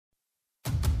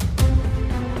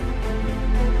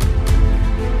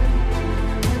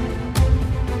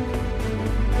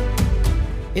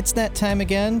It's that time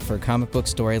again for Comic Book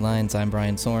Storylines. I'm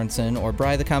Brian Sorensen, or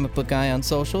Bri the Comic Book Guy on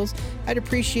socials. I'd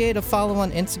appreciate a follow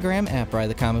on Instagram at Bri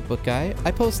the Comic Book Guy.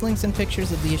 I post links and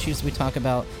pictures of the issues we talk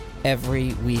about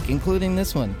every week, including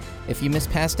this one. If you missed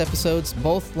past episodes,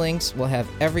 both links will have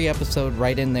every episode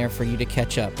right in there for you to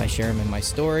catch up. I share them in my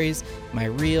stories, my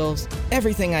reels,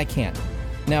 everything I can.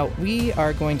 Now, we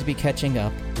are going to be catching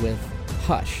up with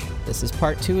Hush. This is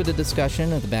part 2 of the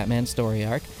discussion of the Batman story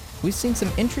arc. We've seen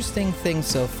some interesting things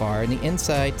so far, and the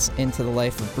insights into the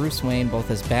life of Bruce Wayne, both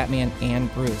as Batman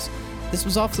and Bruce. This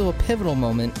was also a pivotal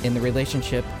moment in the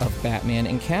relationship of Batman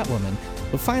and Catwoman,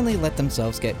 who finally let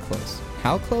themselves get close.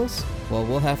 How close? Well,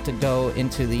 we'll have to go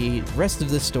into the rest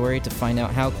of the story to find out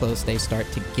how close they start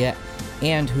to get,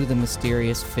 and who the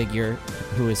mysterious figure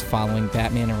who is following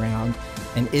Batman around.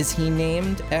 And is he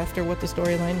named after what the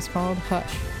storyline is called?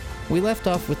 Hush. We left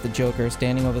off with the Joker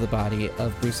standing over the body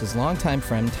of Bruce's longtime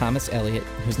friend, Thomas Elliot,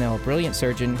 who's now a brilliant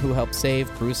surgeon who helped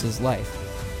save Bruce's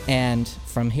life. And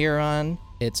from here on,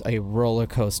 it's a roller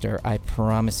coaster, I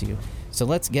promise you. So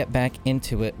let's get back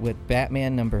into it with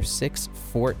Batman number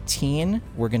 614.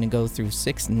 We're going to go through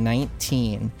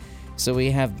 619. So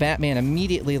we have Batman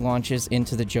immediately launches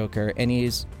into the Joker, and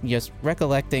he's just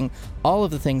recollecting all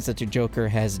of the things that the Joker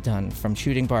has done, from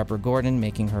shooting Barbara Gordon,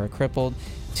 making her a crippled,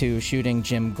 to shooting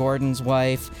Jim Gordon's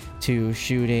wife, to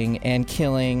shooting and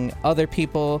killing other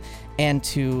people, and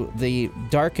to the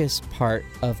darkest part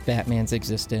of Batman's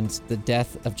existence, the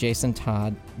death of Jason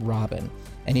Todd, Robin.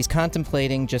 And he's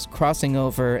contemplating just crossing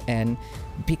over and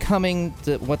becoming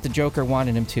what the Joker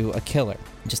wanted him to, a killer.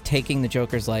 Just taking the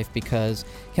Joker's life, because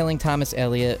killing Thomas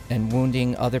Elliot and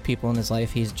wounding other people in his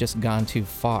life, he's just gone too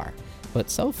far. But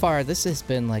so far, this has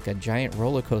been like a giant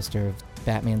roller coaster of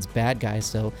Batman's bad guys,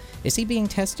 so is he being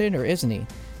tested or isn't he?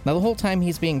 Now, the whole time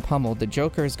he's being pummeled, the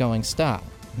Joker is going, stop.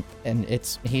 And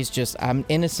he's just, I'm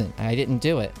innocent. I didn't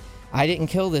do it. I didn't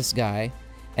kill this guy.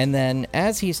 And then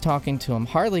as he's talking to him,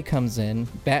 Harley comes in,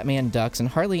 Batman ducks, and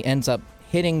Harley ends up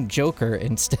hitting Joker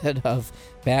instead of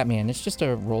Batman. It's just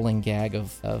a rolling gag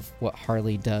of what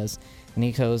Harley does. And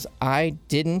he goes, I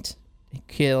didn't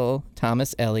kill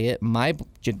Thomas Elliot. My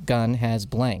gun has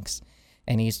blanks.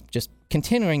 And he's just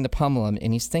continuing to pummel him,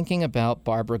 and he's thinking about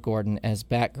Barbara Gordon as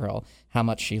Batgirl, how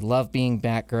much she loved being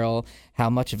Batgirl, how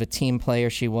much of a team player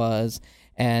she was,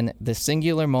 and the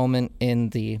singular moment in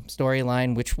the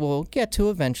storyline, which we'll get to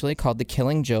eventually, called The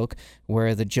Killing Joke,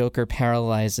 where the Joker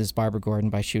paralyzes Barbara Gordon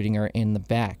by shooting her in the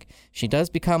back. She does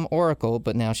become Oracle,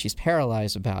 but now she's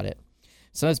paralyzed about it.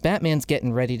 So as Batman's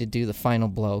getting ready to do the final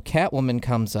blow, Catwoman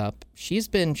comes up. She's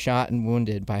been shot and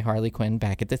wounded by Harley Quinn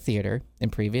back at the theater in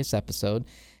previous episode,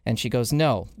 and she goes,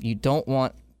 no, you don't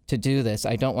want to do this.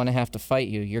 I don't want to have to fight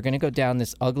you. You're going to go down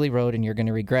this ugly road and you're going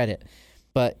to regret it.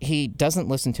 But he doesn't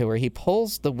listen to her. He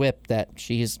pulls the whip that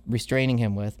she's restraining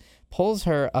him with, pulls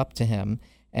her up to him,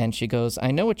 and she goes, I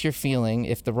know what you're feeling.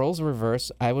 If the roles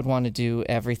reverse, I would want to do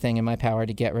everything in my power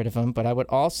to get rid of him, but I would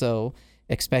also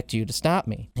expect you to stop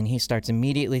me. And he starts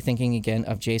immediately thinking again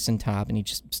of Jason Todd, and he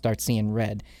just starts seeing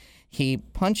red. He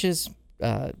punches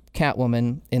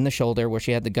Catwoman in the shoulder where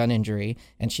she had the gun injury,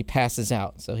 and she passes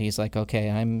out. So he's like, okay,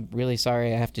 I'm really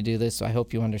sorry I have to do this, so I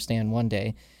hope you understand one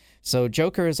day. So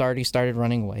Joker has already started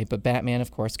running away, but Batman, of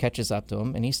course, catches up to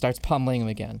him, and he starts pummeling him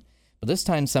again. But this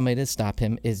time, somebody to stop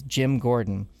him is Jim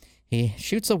Gordon. He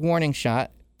shoots a warning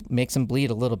shot, makes him bleed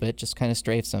a little bit, just kind of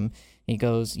strafes him. He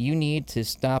goes, you need to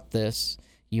stop this.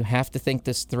 You have to think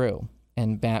this through.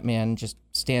 And Batman just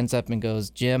stands up and goes,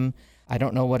 Jim, I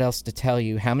don't know what else to tell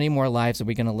you. How many more lives are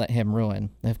we going to let him ruin?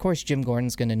 And of course, Jim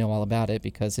Gordon's going to know all about it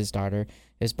because his daughter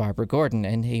is Barbara Gordon,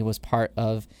 and he was part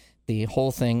of the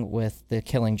whole thing with The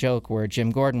Killing Joke, where Jim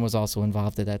Gordon was also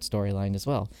involved in that storyline as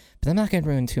well. But I'm not going to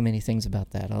ruin too many things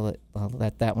about that. I'll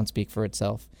let that one speak for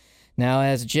itself. Now,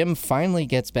 as Jim finally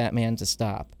gets Batman to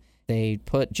stop, they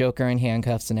put Joker in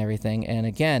handcuffs and everything, and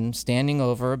again, standing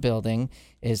over a building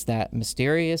is that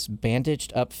mysterious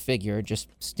bandaged-up figure just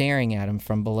staring at him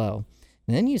from below.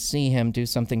 And then you see him do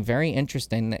something very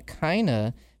interesting that kind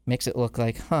of makes it look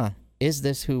like, is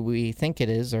this who we think it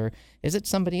is, or is it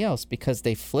somebody else? Because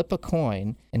they flip a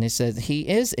coin, and it says he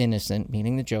is innocent,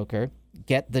 meaning the Joker.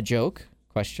 Get the joke? ?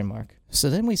 So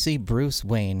then we see Bruce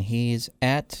Wayne. He's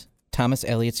at Thomas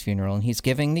Elliot's funeral, and he's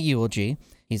giving the eulogy.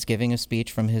 He's giving a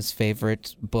speech from his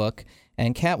favorite book,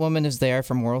 and Catwoman is there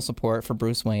for moral support for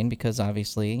Bruce Wayne because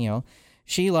obviously,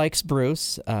 she likes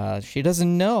Bruce. She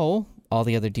doesn't know all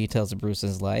the other details of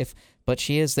Bruce's life, but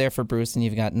she is there for Bruce, and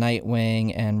you've got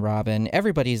Nightwing and Robin.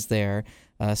 Everybody's there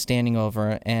standing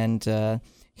over, and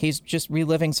he's just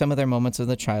reliving some of their moments of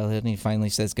the childhood, and he finally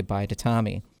says goodbye to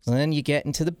Tommy. So then you get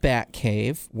into the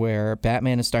Batcave, where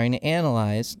Batman is starting to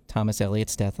analyze Thomas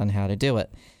Elliot's death on how to do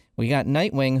it. We got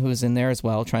Nightwing, who's in there as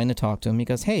well, trying to talk to him. He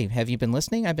goes, hey, have you been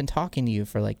listening? I've been talking to you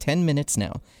for like 10 minutes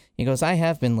now. He goes, I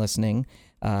have been listening.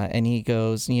 And he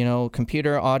goes,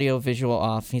 computer, audio, visual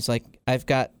off. He's like, I've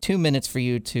got 2 minutes for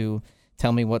you to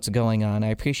tell me what's going on. I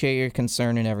appreciate your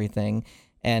concern and everything.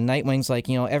 And Nightwing's like,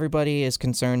 everybody is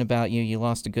concerned about you. You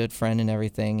lost a good friend and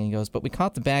everything. And he goes, but we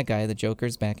caught the bad guy. The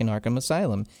Joker's back in Arkham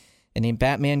Asylum. And then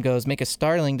Batman goes, make a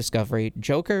startling discovery.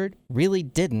 Joker really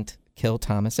didn't kill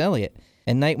Thomas Elliot.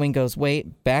 And Nightwing goes,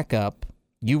 wait, back up.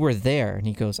 You were there. And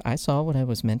he goes, I saw what I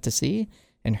was meant to see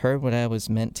and heard what I was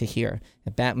meant to hear.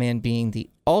 And Batman being the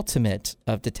ultimate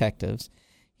of detectives.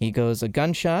 He goes, a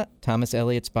gunshot, Thomas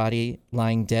Elliot's body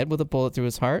lying dead with a bullet through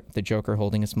his heart, the Joker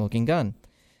holding a smoking gun.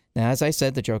 Now, as I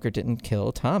said, the Joker didn't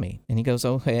kill Tommy. And he goes,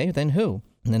 okay, then who?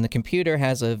 And then the computer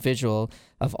has a visual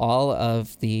of all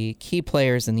of the key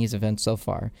players in these events so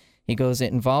far. He goes,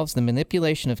 it involves the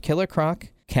manipulation of Killer Croc,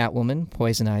 Catwoman,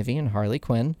 Poison Ivy, and Harley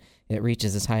Quinn. It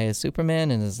reaches as high as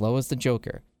Superman and as low as the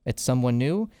Joker. It's someone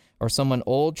new or someone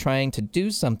old trying to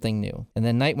do something new. And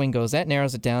then Nightwing goes, that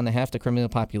narrows it down to half the criminal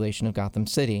population of Gotham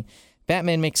City.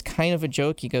 Batman makes kind of a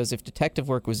joke. He goes, if detective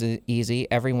work was easy,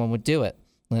 everyone would do it.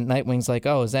 And Nightwing's like,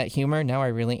 oh, is that humor? Now I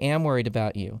really am worried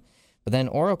about you. But then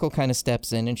Oracle kind of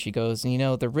steps in and she goes,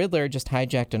 the Riddler just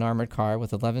hijacked an armored car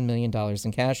with $11 million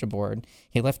in cash aboard.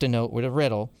 He left a note with a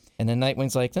riddle. And then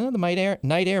Nightwing's like, the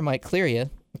night air might clear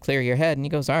your head. And he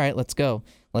goes, all right, let's go.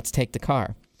 Let's take the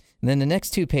car. And then the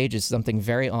next 2 pages, something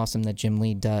very awesome that Jim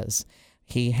Lee does.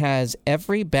 He has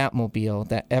every Batmobile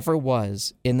that ever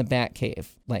was in the Batcave,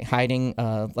 like hiding,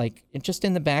 just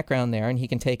in the background there, and he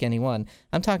can take any one.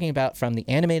 I'm talking about from the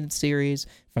animated series,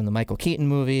 from the Michael Keaton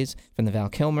movies, from the Val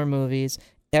Kilmer movies.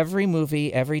 Every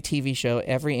movie, every TV show,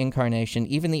 every incarnation,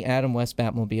 even the Adam West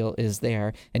Batmobile is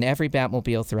there, and every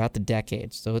Batmobile throughout the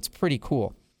decades. So it's pretty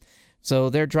cool. So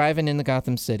they're driving into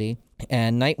Gotham City,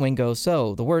 and Nightwing goes,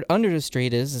 so the word under the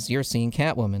street is you're seeing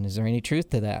Catwoman. Is there any truth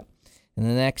to that? And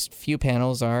the next few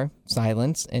panels are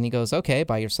silence, and he goes, okay,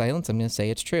 by your silence, I'm going to say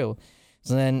it's true.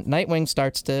 So then Nightwing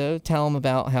starts to tell him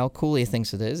about how cool he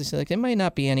thinks it is. He's like, it might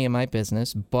not be any of my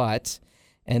business, but...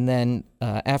 And then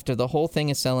after the whole thing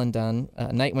is said and done,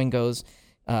 Nightwing goes,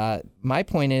 my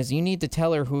point is you need to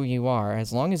tell her who you are.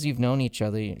 As long as you've known each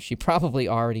other, she probably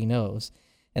already knows.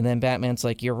 And then Batman's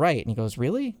like, you're right. And he goes,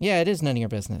 really? Yeah, it is none of your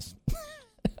business.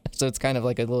 So it's kind of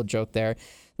like a little joke there.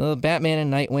 Batman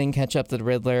and Nightwing catch up to the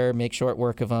Riddler, make short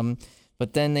work of him.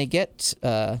 But then they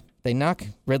knock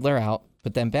Riddler out.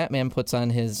 But then Batman puts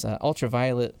on his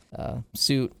ultraviolet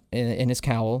suit in his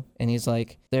cowl, and he's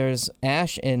like, there's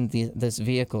ash in this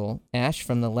vehicle, ash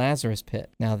from the Lazarus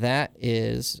Pit. Now that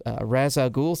is Ra's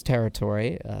al Ghul's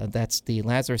territory. That's the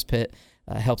Lazarus Pit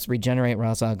helps regenerate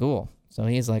Ra's al Ghul. So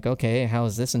he's like, okay, how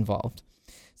is this involved?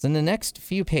 So in the next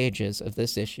few pages of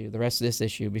this issue, the rest of this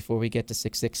issue, before we get to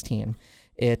 616,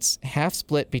 it's half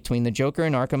split between the Joker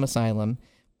and Arkham Asylum,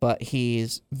 but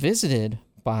he's visited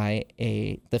by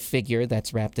the figure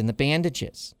that's wrapped in the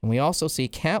bandages. And we also see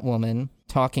Catwoman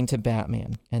talking to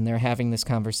Batman, and they're having this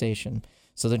conversation.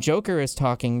 So the Joker is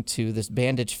talking to this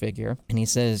bandage figure, and he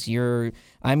says,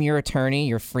 I'm your attorney,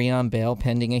 you're free on bail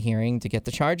pending a hearing to get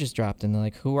the charges dropped. And they're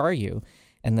like, who are you?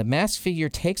 And the masked figure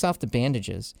takes off the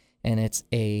bandages, and it's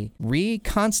a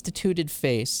reconstituted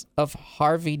face of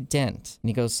Harvey Dent. And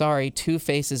he goes, sorry, 2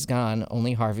 faces gone,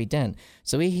 only Harvey Dent.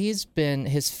 So his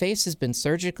face has been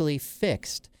surgically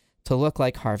fixed to look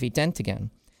like Harvey Dent again.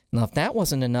 Now, if that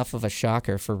wasn't enough of a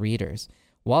shocker for readers,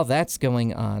 while that's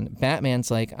going on,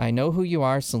 Batman's like, I know who you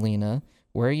are, Selina,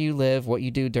 where you live, what you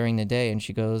do during the day. And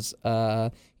she goes,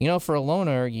 for a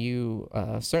loner, you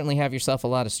certainly have yourself a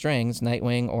lot of strings.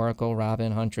 Nightwing, Oracle,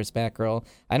 Robin, Huntress, Batgirl.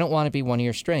 I don't want to be one of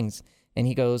your strings. And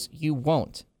he goes, you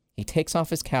won't. He takes off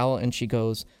his cowl and she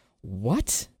goes,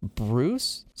 what?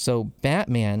 Bruce? So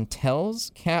Batman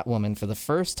tells Catwoman for the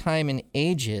first time in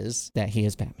ages that he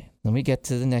is Batman. Then we get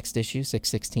to the next issue,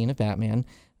 616 of Batman.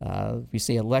 We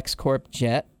see a LexCorp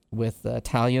jet with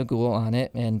Talia Ghul on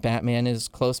it, and Batman is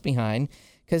close behind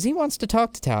because he wants to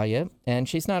talk to Talia, and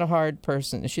she's not a hard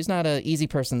person. She's not an easy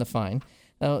person to find.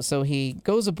 So he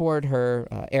goes aboard her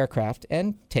aircraft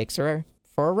and takes her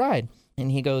for a ride.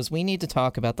 And he goes, we need to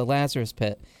talk about the Lazarus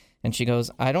Pit. And she goes,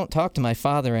 I don't talk to my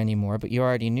father anymore, but you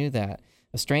already knew that.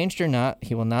 Estranged or not,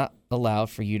 he will not allow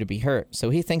for you to be hurt. So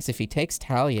he thinks if he takes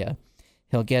Talia,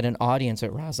 he'll get an audience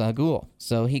at Ra's al Ghul.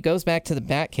 So he goes back to the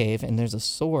Batcave, and there's a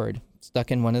sword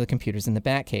stuck in one of the computers in the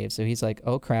Batcave. So he's like,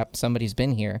 oh crap, somebody's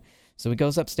been here. So he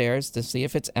goes upstairs to see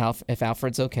if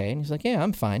Alfred's okay. And he's like, yeah,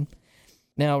 I'm fine.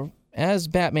 Now, as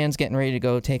Batman's getting ready to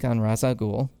go take on Ra's al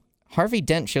Ghul, Harvey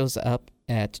Dent shows up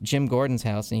at Jim Gordon's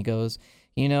house, and he goes,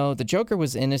 the Joker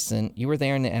was innocent. You were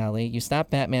there in the alley. You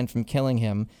stopped Batman from killing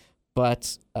him,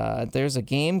 but there's a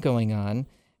game going on.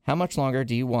 How much longer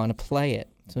do you want to play it?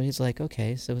 So he's like,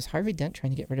 okay, so is Harvey Dent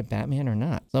trying to get rid of Batman or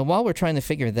not? So while we're trying to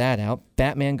figure that out,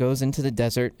 Batman goes into the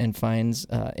desert and finds,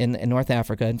 in North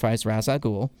Africa, and finds Ra's al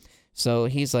Ghul. So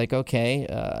he's like, okay,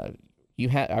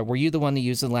 were you the one that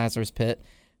used the Lazarus Pit?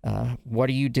 What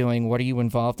are you doing? What are you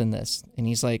involved in this? And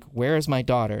he's like, where is my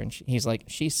daughter? And he's like,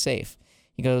 she's safe.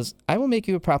 He goes, I will make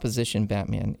you a proposition,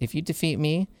 Batman. If you defeat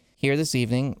me here this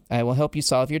evening, I will help you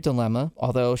solve your dilemma.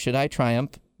 Although, should I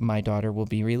triumph, my daughter will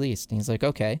be released. And he's like,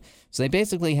 okay. So they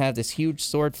basically have this huge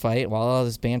sword fight while all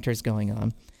this banter is going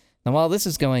on. Now, while this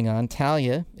is going on,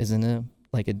 Talia is in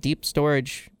a deep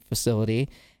storage facility,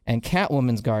 and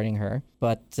Catwoman's guarding her.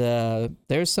 But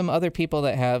there's some other people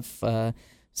that have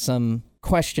some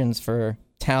questions for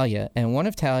Talia, and one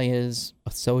of Talia's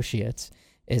associates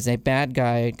is a bad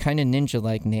guy, kind of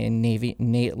ninja-like, named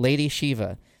Lady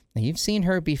Shiva. Now, you've seen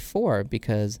her before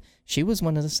because she was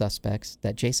one of the suspects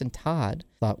that Jason Todd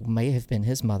thought may have been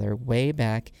his mother way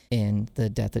back in the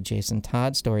Death of Jason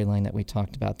Todd storyline that we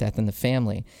talked about, Death in the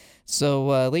Family.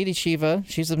 So Lady Shiva,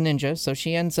 she's a ninja, so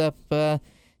she ends up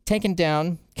taking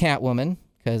down Catwoman,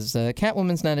 because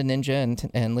Catwoman's not a ninja,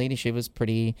 and Lady Shiva's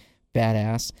pretty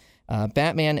badass.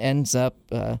 Batman ends up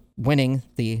winning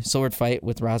the sword fight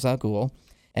with Ra's al Ghul,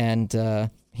 and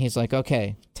he's like,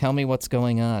 okay, tell me what's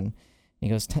going on. He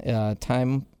goes,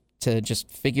 time to just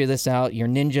figure this out. You're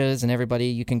ninjas and everybody,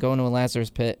 you can go into a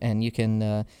Lazarus Pit and you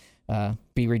can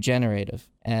be regenerative.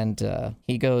 And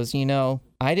he goes,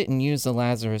 I didn't use the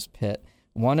Lazarus Pit.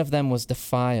 One of them was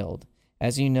defiled.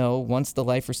 As you know, once the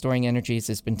life-restoring energies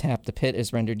has been tapped, the pit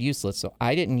is rendered useless. So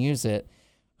I didn't use it.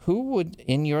 Who would,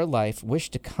 in your life,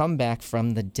 wish to come back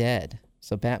from the dead?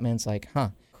 So Batman's like,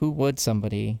 who would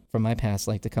somebody from my past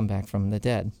like to come back from the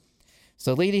dead?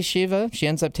 So Lady Shiva, she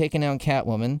ends up taking out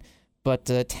Catwoman, but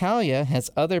Talia has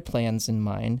other plans in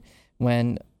mind.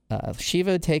 When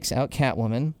Shiva takes out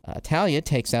Catwoman, Talia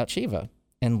takes out Shiva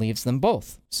and leaves them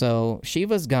both. So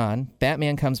Shiva's gone.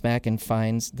 Batman comes back and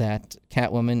finds that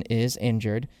Catwoman is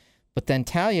injured, but then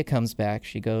Talia comes back.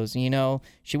 She goes,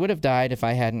 she would have died if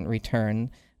I hadn't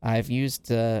returned. I used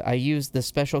the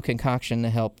special concoction to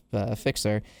help fix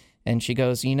her. And she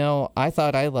goes, I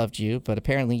thought I loved you, but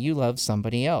apparently you loved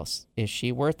somebody else. Is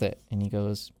she worth it? And he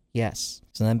goes, yes.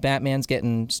 So then Batman's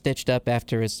getting stitched up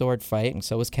after his sword fight, and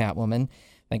so is Catwoman.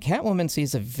 And Catwoman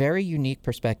sees a very unique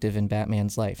perspective in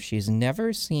Batman's life. She's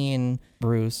never seen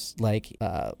Bruce like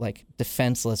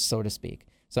defenseless, so to speak.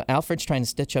 So Alfred's trying to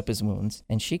stitch up his wounds,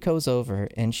 and she goes over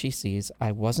and she sees,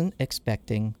 I wasn't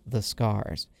expecting the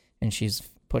scars. And she's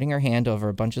putting her hand over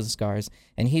a bunch of the scars,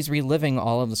 and he's reliving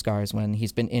all of the scars when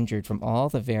he's been injured from all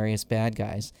the various bad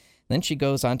guys. Then she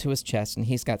goes onto his chest, and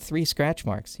he's got 3 scratch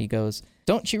marks. He goes,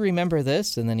 don't you remember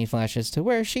this? And then he flashes to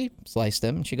where she sliced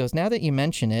him. And she goes, now that you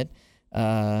mention it,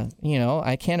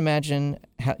 I can't imagine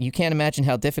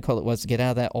how difficult it was to get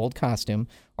out of that old costume,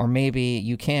 or maybe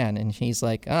you can. And he's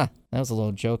like, that was a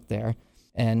little joke there.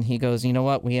 And he goes, you know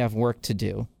what? We have work to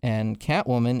do. And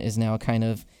Catwoman is now kind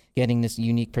of getting this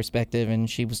unique perspective, and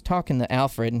she was talking to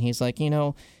Alfred, and he's like,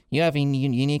 you have a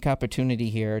unique opportunity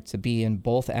here to be in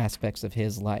both aspects of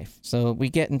his life. So we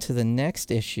get into the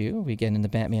next issue. We get into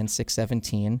Batman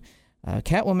 617.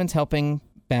 Catwoman's helping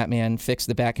Batman fix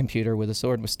the Batcomputer where the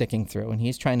sword was sticking through, and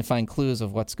he's trying to find clues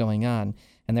of what's going on.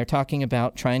 And they're talking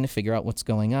about trying to figure out what's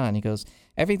going on. He goes,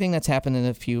 everything that's happened in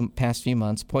the past few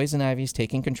months, Poison Ivy's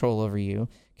taking control over you,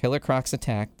 Killer Croc's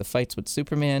attack, the fights with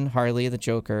Superman, Harley, the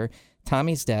Joker,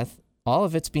 Tommy's death, all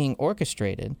of it's being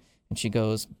orchestrated. And she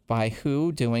goes, by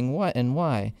who, doing what, and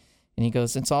why? And he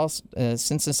goes, it's all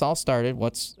since this all started,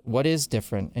 what is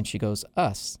different? And she goes,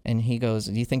 us. And he goes,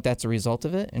 do you think that's a result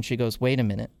of it? And she goes, wait a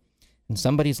minute. And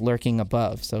somebody's lurking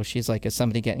above. So she's like, is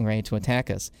somebody getting ready to attack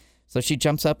us? So she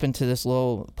jumps up into this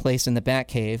little place in the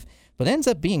Batcave, but ends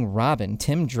up being Robin,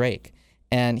 Tim Drake.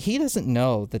 And he doesn't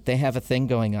know that they have a thing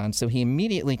going on, so he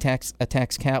immediately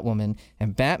attacks Catwoman,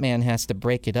 and Batman has to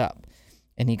break it up.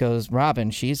 And he goes,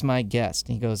 Robin, she's my guest.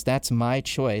 And he goes, that's my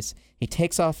choice. He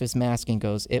takes off his mask and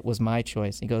goes, it was my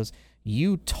choice. He goes,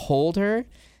 you told her?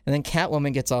 And then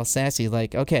Catwoman gets all sassy,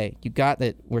 like, okay, you got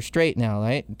that. We're straight now,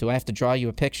 right? Do I have to draw you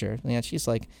a picture? And she's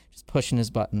like, just pushing his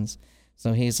buttons.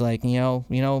 So he's like,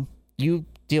 you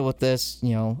deal with this.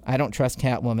 I don't trust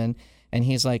Catwoman. And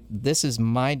he's like, this is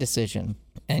my decision.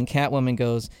 And Catwoman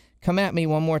goes, come at me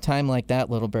one more time like that,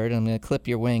 little bird, and I'm going to clip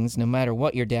your wings no matter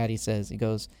what your daddy says. He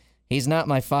goes, he's not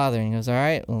my father. And he goes, all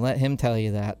right, well, let him tell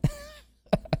you that.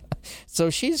 So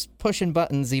she's pushing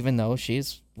buttons even though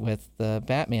she's with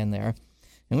Batman there.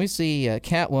 And we see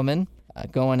Catwoman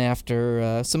going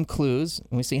after some clues.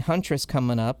 And we see Huntress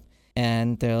coming up,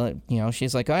 and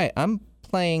she's like, all right, I'm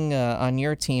playing on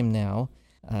your team now.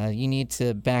 You need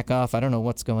to back off. I don't know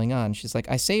what's going on. She's like,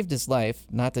 I saved his life.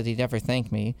 Not that he'd ever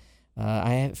thank me.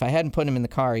 If I hadn't put him in the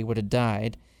car, he would have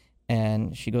died.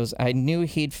 And she goes, I knew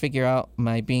he'd figure out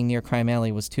my being near Crime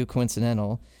Alley was too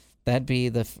coincidental. I'd be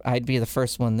the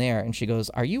first one there. And she goes,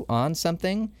 are you on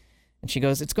something? And she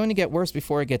goes, it's going to get worse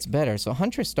before it gets better. So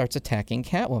Huntress starts attacking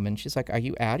Catwoman. She's like, are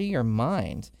you out of your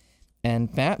mind?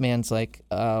 And Batman's like,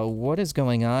 what is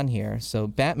going on here? So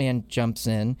Batman jumps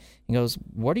in and goes,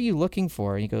 what are you looking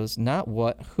for? He goes, not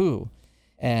what, who?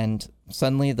 And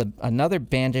suddenly another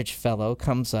bandaged fellow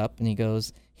comes up and he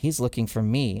goes, he's looking for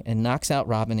me, and knocks out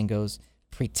Robin and goes,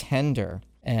 pretender.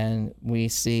 And we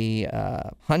see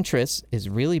Huntress is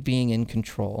really being in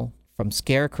control from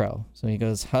Scarecrow. So he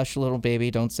goes, hush, little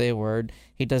baby, don't say a word.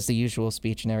 He does the usual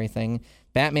speech and everything.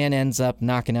 Batman ends up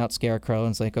knocking out Scarecrow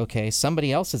and is like, okay,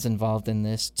 somebody else is involved in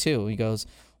this too. He goes,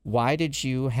 why did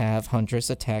you have Huntress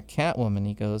attack Catwoman?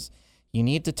 He goes, you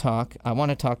need to talk. I want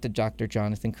to talk to Dr.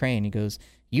 Jonathan Crane. He goes,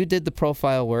 you did the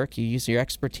profile work. You used your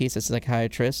expertise as a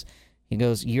psychiatrist. He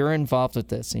goes, you're involved with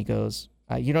this. He goes,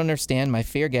 you don't understand. My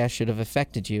fear gas should have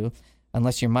affected you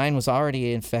unless your mind was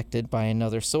already infected by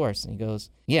another source. And he goes,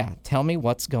 yeah, tell me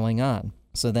what's going on.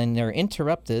 So then they're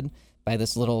interrupted by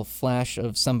this little flash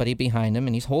of somebody behind him,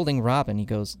 and he's holding Robin. He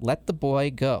goes, let the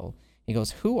boy go. He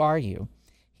goes, who are you?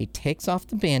 He takes off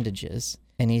the bandages,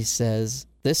 and he says,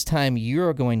 this time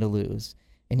you're going to lose.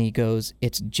 And he goes,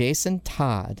 it's Jason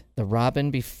Todd, the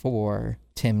Robin before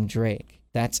Tim Drake.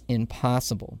 That's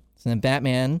impossible. So then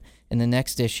Batman, in the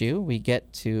next issue, we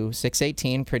get to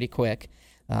 618 pretty quick.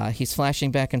 He's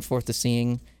flashing back and forth to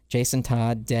seeing Jason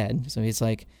Todd dead. So he's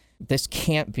like, this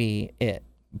can't be it.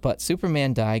 But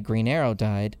Superman died, Green Arrow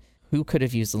died. Who could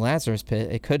have used the Lazarus Pit?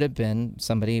 It could have been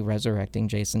somebody resurrecting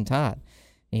Jason Todd.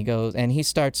 He goes, and he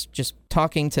starts just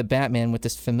talking to Batman with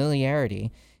this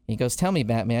familiarity. He goes, tell me,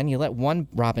 Batman, you let one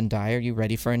Robin die. Are you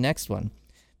ready for a next one?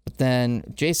 But then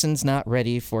Jason's not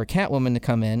ready for Catwoman to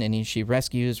come in, and she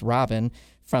rescues Robin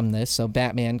from this so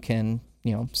Batman can,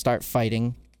 start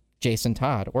fighting Jason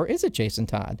Todd. Or is it Jason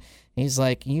Todd? He's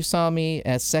like, you saw me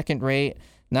as second rate,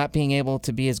 not being able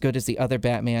to be as good as the other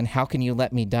Batman. How can you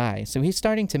let me die? So he's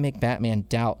starting to make Batman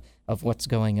doubt of what's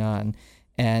going on.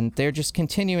 And they're just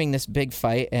continuing this big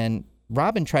fight, and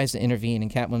Robin tries to intervene,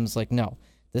 and Catwoman's like, no,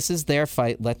 this is their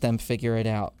fight. Let them figure it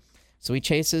out. So he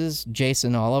chases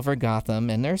Jason all over Gotham,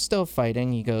 and they're still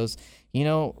fighting. He goes,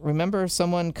 remember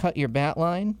someone cut your bat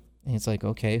line? And he's like,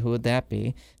 okay, who would that be?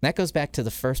 And that goes back to the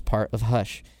first part of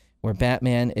Hush, where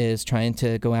Batman is trying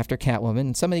to go after Catwoman,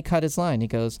 and somebody cut his line. He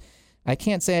goes, I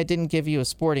can't say I didn't give you a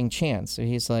sporting chance. So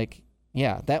he's like,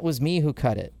 yeah, that was me who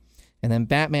cut it. And then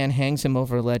Batman hangs him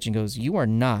over a ledge and goes, you are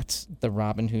not the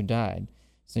Robin who died.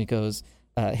 So he goes,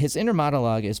 his inner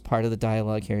monologue is part of the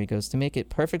dialogue here. He goes, to make it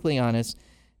perfectly honest,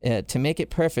 to make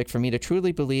it perfect for me to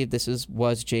truly believe this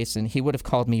was Jason, he would have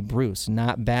called me Bruce,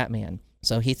 not Batman.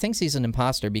 So he thinks he's an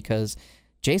imposter because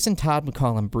Jason Todd would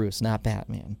call him Bruce, not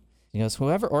Batman. He goes,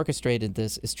 whoever orchestrated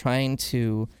this is trying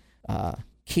to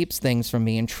keeps things from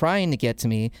me and trying to get to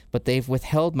me, but they've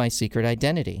withheld my secret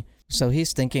identity. So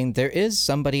he's thinking there is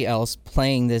somebody else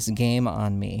playing this game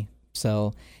on me.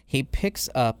 So he picks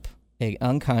up a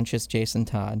unconscious Jason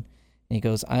Todd, and he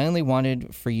goes, I only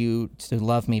wanted for you to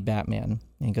love me, Batman.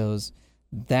 And he goes,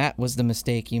 that was the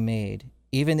mistake you made.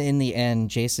 Even in the end,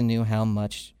 Jason knew how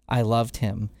much I loved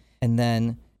him. And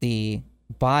then the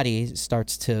body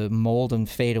starts to mold and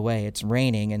fade away. It's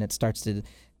raining, and it starts to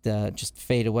just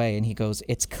fade away, and he goes,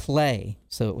 it's Clay.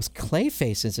 So it was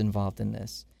Clayface involved in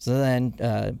this. So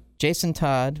then Jason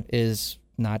Todd is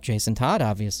not Jason Todd,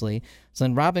 obviously. So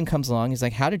then Robin comes along. He's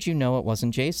like, how did you know it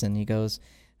wasn't Jason? He goes,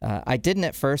 I didn't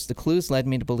at first. The clues led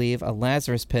me to believe a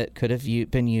Lazarus Pit could have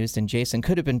been used and Jason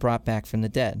could have been brought back from the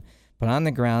dead. But on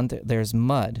the ground, there's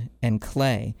mud and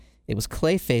clay. It was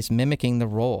Clayface mimicking the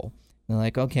role. And they're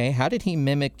like, okay, how did he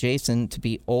mimic Jason to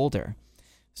be older?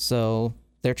 So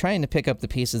they're trying to pick up the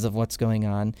pieces of what's going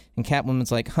on. And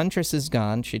Catwoman's like, Huntress is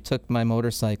gone. She took my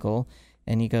motorcycle.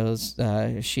 And he goes,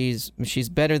 she's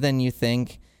better than you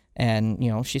think. And,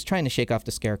 she's trying to shake off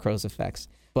the Scarecrow's effects.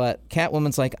 But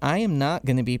Catwoman's like, I am not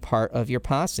going to be part of your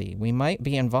posse. We might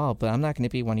be involved, but I'm not going to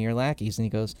be one of your lackeys. And he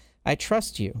goes, I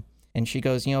trust you. And she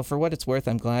goes, for what it's worth,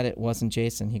 I'm glad it wasn't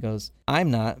Jason. He goes, I'm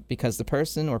not, because the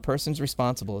person or persons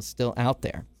responsible is still out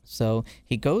there. So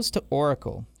he goes to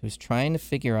Oracle, who's trying to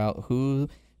figure out who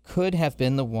could have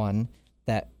been the one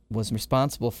that was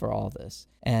responsible for all this.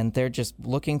 And they're just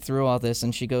looking through all this,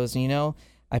 and she goes,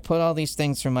 I put all these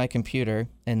things through my computer,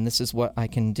 and this is what I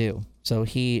can do. So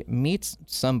he meets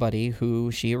somebody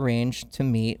who she arranged to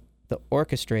meet the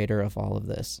orchestrator of all of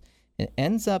this. It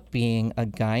ends up being a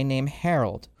guy named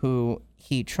Harold, who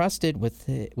he trusted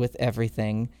with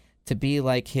everything, to be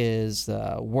like his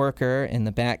worker in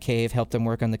the Batcave, helped him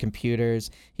work on the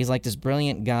computers. He's like this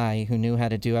brilliant guy who knew how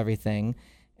to do everything.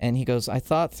 And he goes, I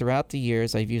thought throughout the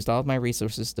years I've used all of my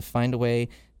resources to find a way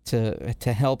to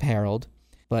help Harold.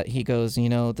 But he goes,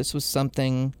 this was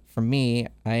something for me.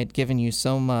 I had given you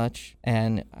so much,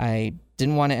 and I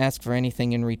didn't want to ask for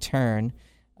anything in return.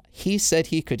 He said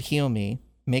he could heal me,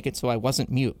 make it so I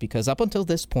wasn't mute, because up until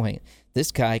this point,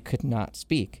 this guy could not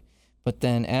speak. But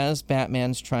then as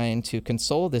Batman's trying to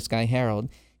console this guy, Harold,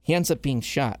 he ends up being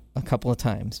shot a couple of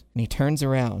times. And he turns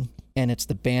around, and it's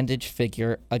the bandage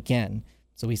figure again.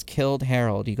 So he's killed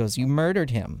Harold. He goes, you murdered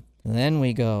him. And then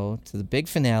we go to the big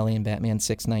finale in Batman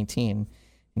 619.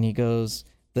 And he goes,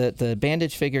 the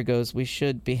bandage figure goes, we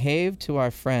should behave to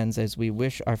our friends as we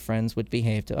wish our friends would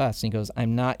behave to us. And he goes,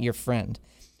 I'm not your friend.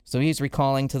 So he's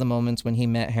recalling to the moments when he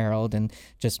met Harold, and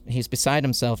just he's beside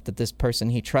himself that this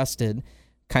person he trusted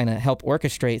kind of helped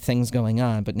orchestrate things going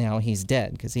on, but now he's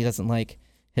dead because he doesn't like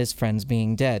his friends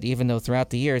being dead. Even though throughout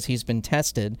the years he's been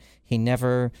tested, he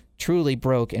never truly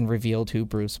broke and revealed who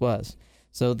Bruce was.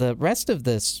 So the rest of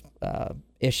this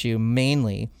issue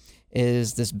mainly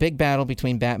is this big battle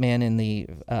between Batman and the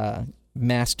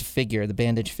masked figure, the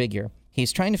bandaged figure.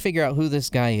 He's trying to figure out who this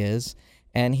guy is,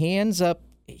 and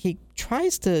he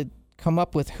tries to come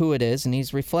up with who it is, and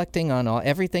he's reflecting on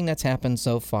everything that's happened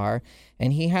so far,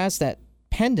 and he has that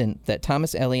pendant that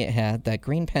Thomas Elliot had, that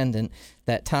green pendant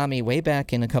that Tommy, way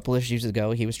back in a couple issues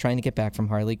ago, he was trying to get back from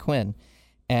Harley Quinn.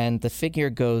 And the figure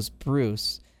goes,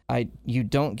 Bruce, you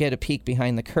don't get a peek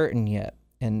behind the curtain yet.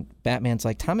 And Batman's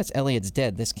like, Thomas Elliot's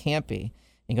dead. This can't be. And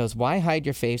he goes, why hide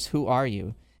your face? Who are you?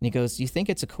 And he goes, do you think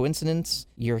it's a coincidence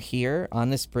you're here on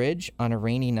this bridge on a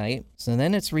rainy night? So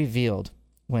then it's revealed.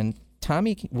 When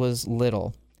Tommy was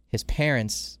little, his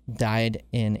parents died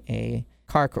in a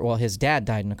his dad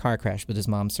died in a car crash, but his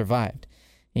mom survived.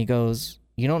 He goes,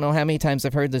 you don't know how many times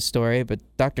I've heard this story, but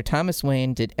Dr. Thomas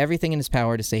Wayne did everything in his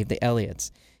power to save the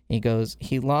Elliots. He goes,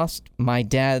 he lost my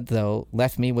dad, though,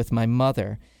 left me with my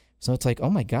mother. So it's like, oh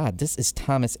my God, this is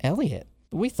Thomas Elliot.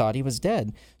 We thought he was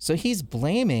dead. So he's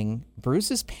blaming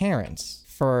Bruce's parents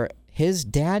for his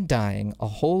dad dying a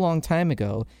whole long time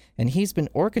ago, and he's been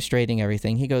orchestrating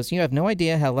everything. He goes, you have no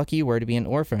idea how lucky you were to be an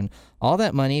orphan. All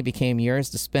that money became yours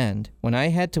to spend when I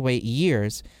had to wait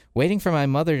years waiting for my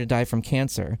mother to die from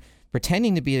cancer,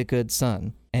 pretending to be a good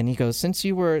son. And he goes, since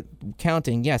you were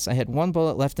counting, yes, I had one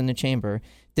bullet left in the chamber.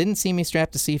 Didn't see me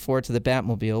strapped to C4 to the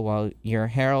Batmobile while your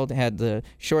Harold had the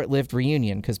short-lived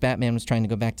reunion because Batman was trying to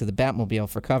go back to the Batmobile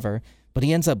for cover, but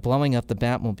he ends up blowing up the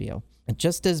Batmobile. And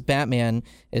just as Batman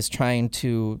is trying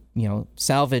to,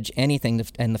 salvage anything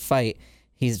in the fight,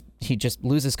 he just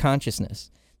loses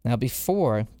consciousness. Now,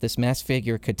 before this masked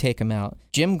figure could take him out,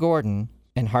 Jim Gordon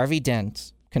and Harvey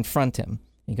Dent confront him.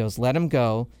 He goes, let him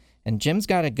go. And Jim's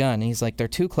got a gun. And he's like, they're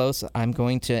too close. I'm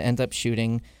going to end up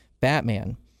shooting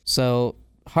Batman. So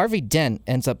Harvey Dent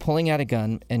ends up pulling out a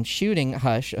gun and shooting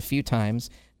Hush a few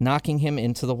times, knocking him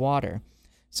into the water.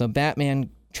 So Batman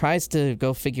tries to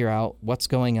go figure out what's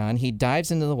going on. He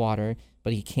dives into the water,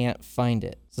 but he can't find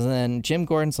it. So then Jim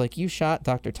Gordon's like, you shot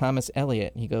Dr. Thomas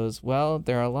Elliot. He goes, well,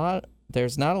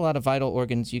 there's not a lot of vital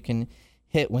organs you can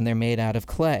hit when they're made out of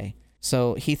clay.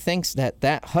 So he thinks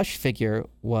that Hush figure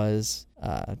was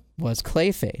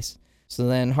Clayface. So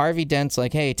then Harvey Dent's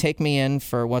like, hey, take me in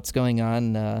for what's going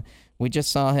on. We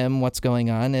just saw him. What's going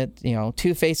on?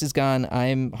 Two-Face is gone.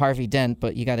 I'm Harvey Dent,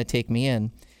 but you got to take me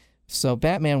in. So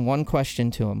Batman, one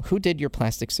question to him, who did your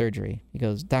plastic surgery? He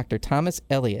goes, Dr. Thomas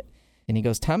Elliot. And he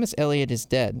goes, Thomas Elliot is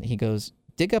dead. He goes,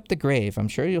 dig up the grave. I'm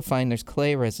sure you'll find there's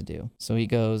clay residue. So he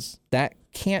goes, that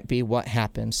can't be what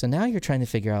happened. So now you're trying to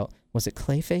figure out, was it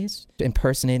Clayface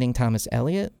impersonating Thomas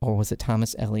Elliot, or was it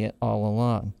Thomas Elliot all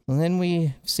along? And then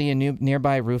we see a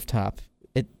nearby rooftop.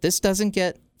 This doesn't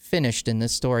get finished in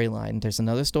this storyline. There's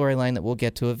another storyline that we'll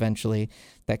get to eventually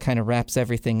that kind of wraps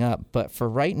everything up. But for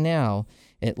right now,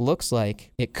 it looks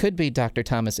like it could be Dr.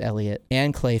 Thomas Elliot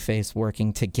and Clayface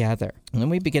working together. And then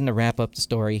we begin to wrap up the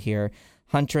story here.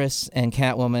 Huntress and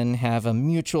Catwoman have a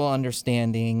mutual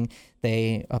understanding.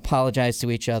 They apologize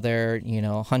to each other.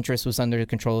 Huntress was under the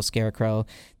control of Scarecrow.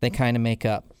 They kind of make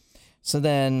up. So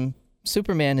then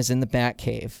Superman is in the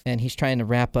Batcave, and he's trying to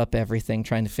wrap up everything,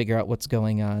 trying to figure out what's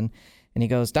going on. And he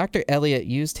goes, Dr. Elliot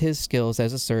used his skills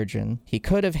as a surgeon. He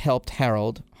could have helped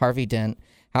Harold, Harvey Dent.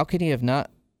 How could he have not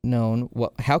known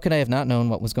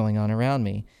what was going on around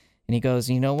me? And he goes,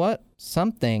 you know what?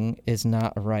 Something is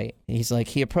not right. He's like,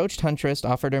 he approached Huntress,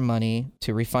 offered her money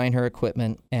to refine her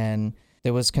equipment, and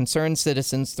there was concerned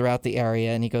citizens throughout the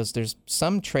area, and he goes, there's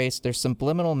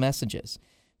subliminal messages.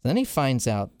 Then he finds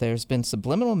out there's been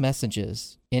subliminal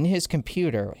messages in his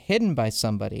computer hidden by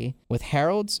somebody with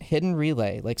Harold's hidden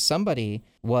relay. Like somebody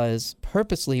was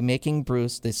purposely making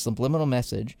Bruce this subliminal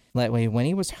message. That way, when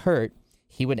he was hurt,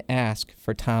 he would ask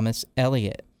for Thomas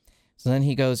Elliot. So then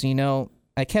he goes,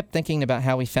 I kept thinking about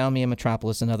how he found me in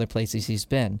Metropolis and other places he's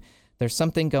been. There's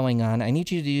something going on. I need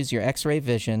you to use your X-ray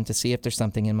vision to see if there's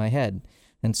something in my head.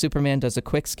 And Superman does a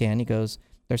quick scan. He goes,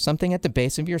 there's something at the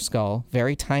base of your skull,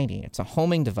 very tiny. It's a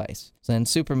homing device. So then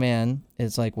Superman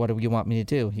is like, what do you want me to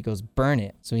do? He goes, burn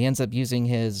it. So he ends up using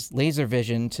his laser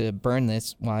vision to burn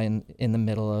this while in the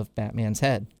middle of Batman's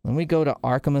head. Then we go to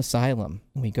Arkham Asylum.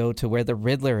 We go to where the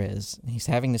Riddler is. He's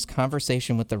having this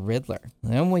conversation with the Riddler.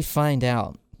 And then we find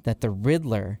out that the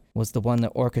Riddler was the one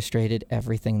that orchestrated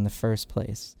everything in the first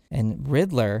place. And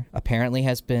Riddler apparently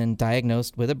has been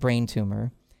diagnosed with a brain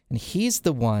tumor, and he's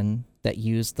the one that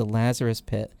used the Lazarus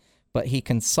Pit, but he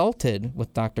consulted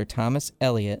with Dr. Thomas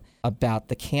Elliot about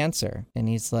the cancer. And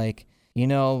he's like,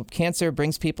 cancer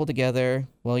brings people together.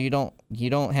 Well, you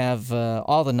don't have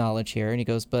all the knowledge here. And he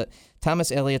goes, but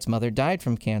Thomas Elliot's mother died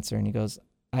from cancer. And he goes,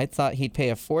 I thought he'd pay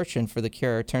a fortune for the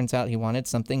cure. Turns out he wanted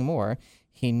something more.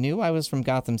 He knew I was from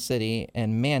Gotham City,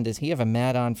 and man, does he have a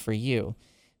mad-on for you.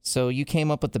 So you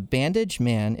came up with the bandage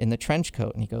man in the trench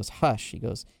coat. And he goes, hush. He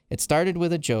goes, it started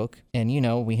with a joke, and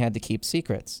we had to keep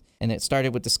secrets. And it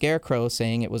started with the Scarecrow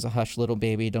saying it was a hush, little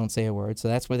baby, don't say a word. So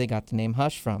that's where they got the name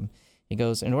Hush from. He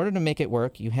goes, in order to make it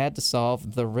work, you had to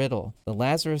solve the riddle. The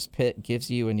Lazarus Pit gives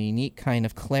you a unique kind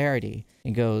of clarity.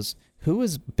 He goes, who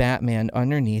is Batman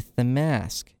underneath the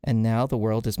mask? And now the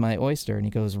world is my oyster. And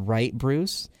he goes, right,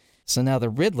 Bruce? So now the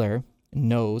Riddler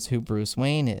knows who Bruce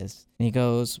Wayne is. And he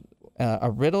goes,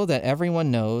 a riddle that everyone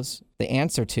knows the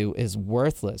answer to is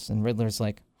worthless. And Riddler's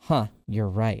like, you're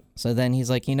right. So then he's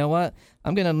like, you know what?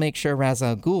 I'm going to make sure Ra's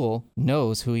al Ghul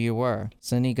knows who you were.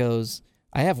 So then he goes,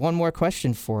 I have one more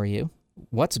question for you.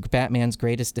 What's Batman's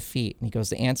greatest defeat? And he goes,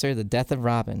 the answer, the death of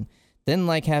Robin. Didn't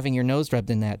like having your nose rubbed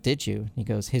in that, did you? He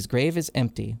goes, his grave is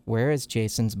empty. Where is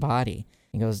Jason's body?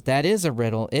 He goes, that is a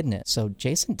riddle, isn't it? So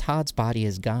Jason Todd's body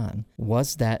is gone.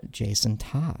 Was that Jason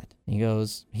Todd? He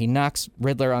goes, he knocks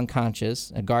Riddler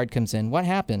unconscious. A guard comes in. What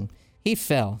happened? He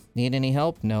fell. Need any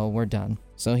help? No, we're done.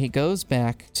 So he goes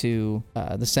back to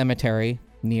the cemetery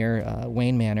near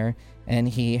Wayne Manor, and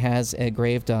he has a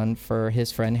grave done for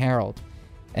his friend Harold.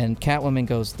 And Catwoman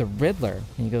goes, the Riddler.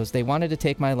 And he goes, they wanted to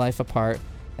take my life apart,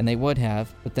 and they would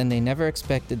have, but then they never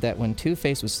expected that when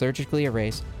Two-Face was surgically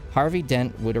erased, Harvey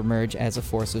Dent would emerge as a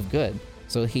force of good.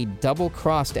 So he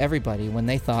double-crossed everybody when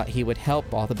they thought he would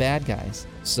help all the bad guys.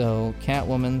 So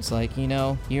Catwoman's like,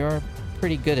 you're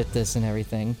pretty good at this and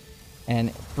everything.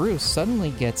 And Bruce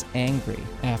suddenly gets angry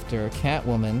after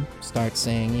Catwoman starts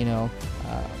saying,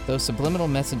 those subliminal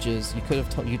messages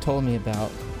you told me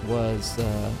about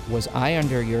was I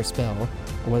under your spell,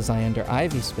 or was I under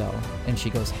Ivy's spell? And she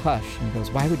goes, hush. And he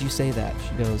goes, why would you say that?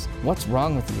 She goes, what's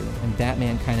wrong with you? And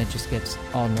Batman kind of just gets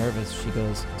all nervous. She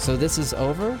goes, so this is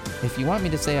over? If you want me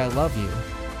to say I love you.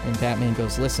 And Batman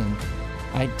goes, listen,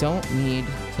 I don't need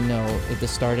to know if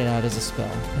this started out as a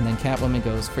spell. And then Catwoman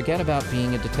goes, forget about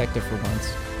being a detective for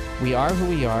once. We are who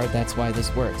we are, that's why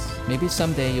this works. Maybe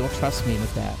someday you'll trust me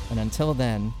with that. And until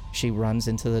then, she runs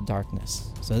into the darkness.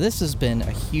 So this has been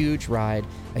a huge ride,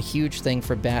 a huge thing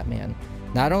for Batman.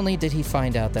 Not only did he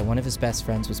find out that one of his best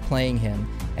friends was playing him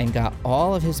and got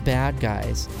all of his bad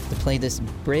guys to play this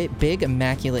big,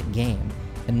 immaculate game,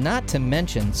 and not to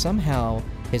mention somehow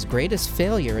his greatest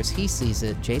failure, as he sees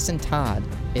it, Jason Todd,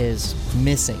 is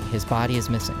missing. His body is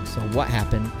missing. So what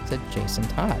happened to Jason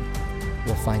Todd?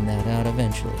 We'll find that out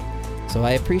eventually. So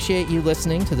I appreciate you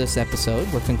listening to this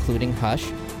episode. We're concluding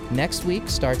Hush. Next week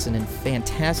starts a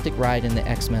fantastic ride in the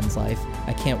X-Men's life.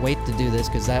 I can't wait to do this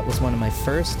because that was one of my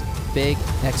first big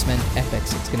X-Men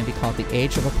epics. It's going to be called The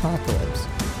Age of Apocalypse.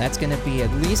 That's going to be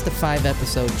at least a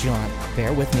 5-episode jaunt.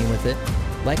 Bear with me with it.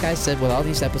 Like I said, with all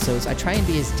these episodes, I try and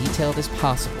be as detailed as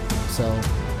possible. So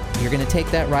you're going to take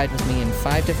that ride with me in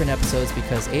 5 different episodes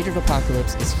because Age of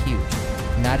Apocalypse is huge.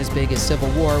 Not as big as Civil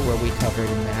War, where we covered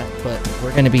in that, but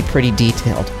we're going to be pretty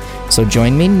detailed. So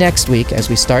join me next week as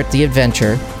we start the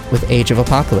adventure with Age of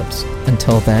Apocalypse.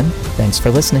 Until then, thanks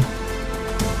for listening.